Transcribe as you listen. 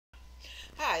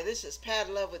Hi, this is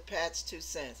Pat Love with Pat's 2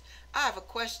 Cents. I have a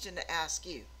question to ask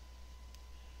you.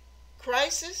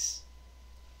 Crisis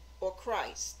or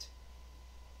Christ?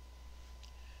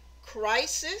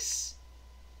 Crisis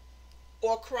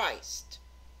or Christ?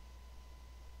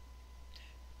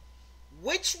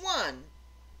 Which one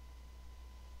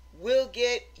will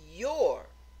get your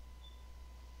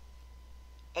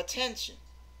attention?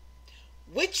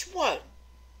 Which one,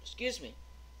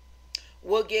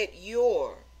 will get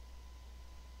your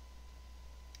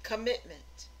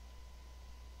commitment?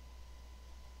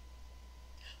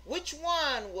 Which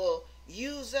one will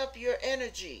use up your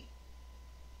energy?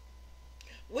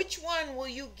 Which one will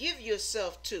you give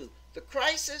yourself to, the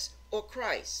crisis or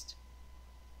Christ?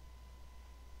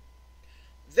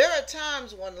 There are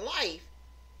times when life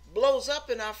blows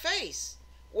up in our face,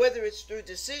 whether it's through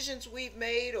decisions we've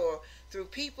made or through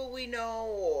people we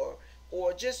know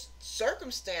or just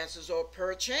circumstances or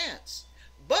perchance.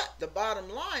 But the bottom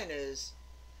line is,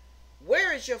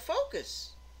 where is your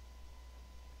focus?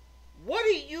 What are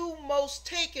you most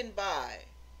taken by?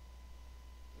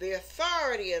 The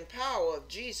authority and power of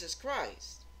Jesus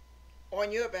Christ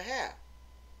on your behalf,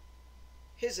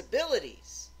 his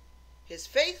abilities, his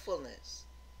faithfulness,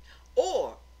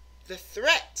 or the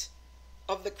threat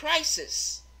of the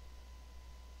crisis?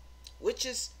 Which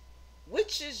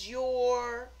is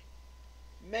your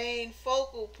main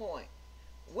focal point?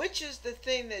 Which is the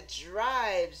thing that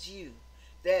drives you,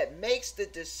 that makes the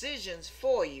decisions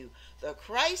for you? The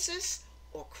crisis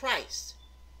or Christ?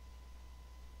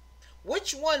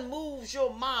 Which one moves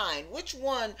your mind? Which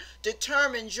one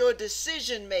determines your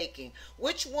decision making?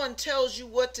 Which one tells you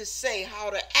what to say,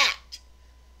 how to act?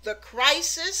 The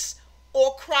crisis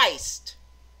or Christ?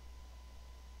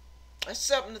 That's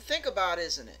something to think about,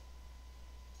 isn't it?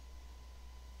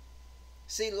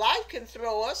 See, life can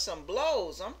throw us some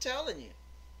blows, I'm telling you.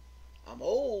 I'm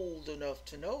old enough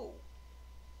to know.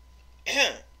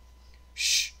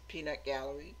 Shh, peanut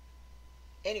gallery.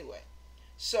 Anyway,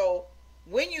 so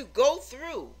when you go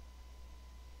through,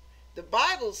 the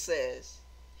Bible says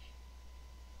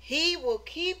he will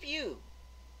keep you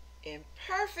in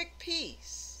perfect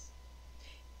peace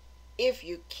if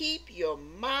you keep your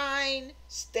mind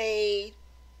stayed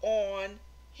on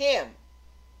him.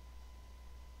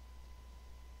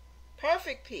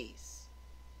 Perfect peace.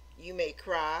 You may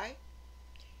cry,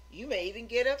 you may even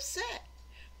get upset,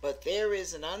 but there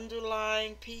is an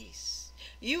underlying peace.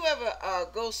 You ever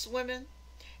go swimming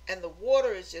and the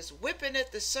water is just whipping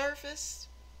at the surface?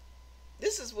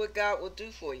 This is what God will do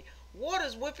for you.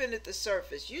 Water's whipping at the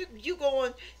surface.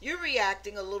 You're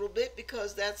reacting a little bit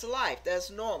because that's life. That's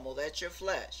normal. That's your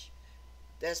flesh.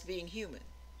 That's being human.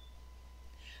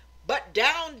 But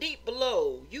down deep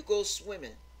below, you go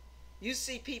swimming. You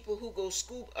see people who go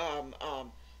scuba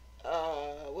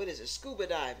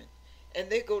diving, and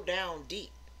they go down deep.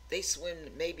 They swim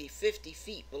maybe 50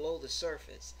 feet below the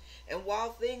surface. And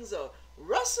while things are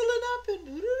rustling up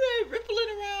and rippling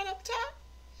around up top,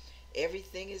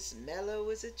 everything is mellow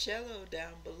as a cello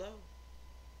down below.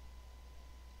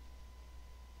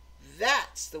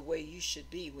 That's the way you should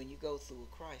be when you go through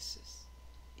a crisis.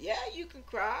 Yeah, you can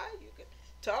cry, you can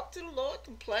talk to the Lord,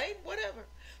 complain, whatever.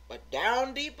 But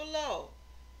down deep below,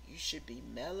 you should be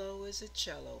mellow as a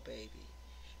cello, baby.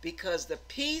 Because the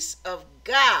peace of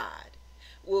God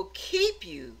will keep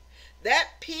you. That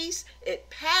peace, it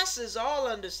passes all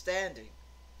understanding.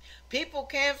 People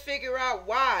can't figure out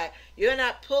why you're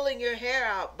not pulling your hair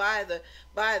out by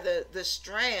the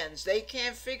strands. They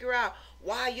can't figure out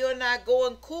why you're not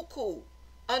going cuckoo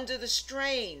under the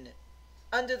strain,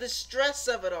 under the stress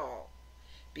of it all.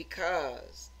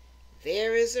 Because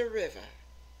there is a river.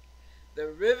 The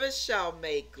river shall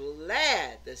make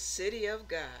glad the city of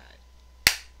God.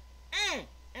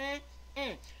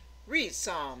 Read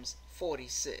Psalms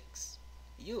 46.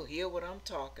 You'll hear what I'm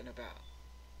talking about.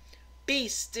 Be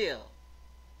still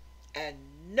and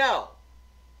know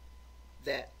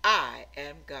that I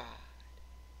am God.